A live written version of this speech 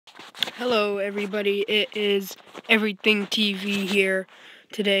Hello everybody, it is Everything TV here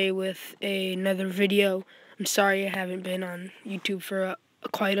today with another video. I'm sorry I haven't been on YouTube for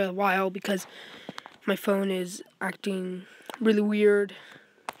quite a while because my phone is acting really weird,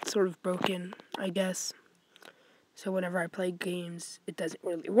 sort of broken, I guess. So whenever I play games, it doesn't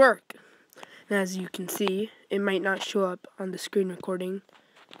really work. And as you can see, it might not show up on the screen recording,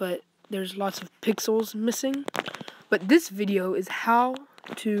 but there's lots of pixels missing. But this video is how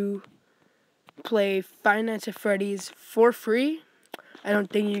to play Five Nights at Freddy's for free. I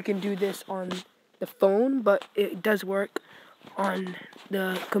don't think you can do this on the phone, but it does work on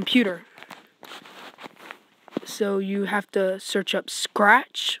the computer. So you have to search up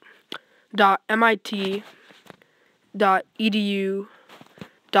scratch.mit.edu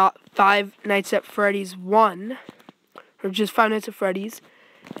 .Five Nights at Freddy's 1, or just Five Nights at Freddy's,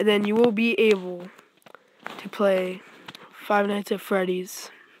 and then you will be able to play Five Nights at Freddy's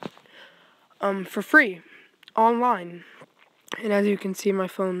for free online. And as you can see, my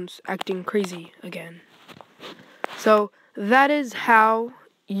phone's acting crazy again. So that is how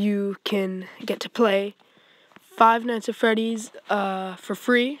you can get to play Five Nights at Freddy's for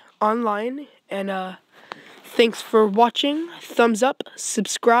free online. And thanks for watching. Thumbs up,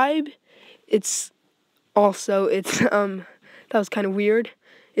 subscribe. That was kind of weird.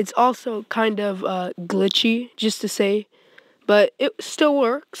 It's also kind of glitchy, just to say, but it still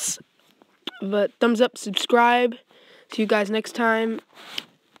works. But thumbs up, subscribe. See you guys next time.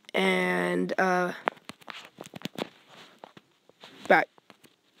 And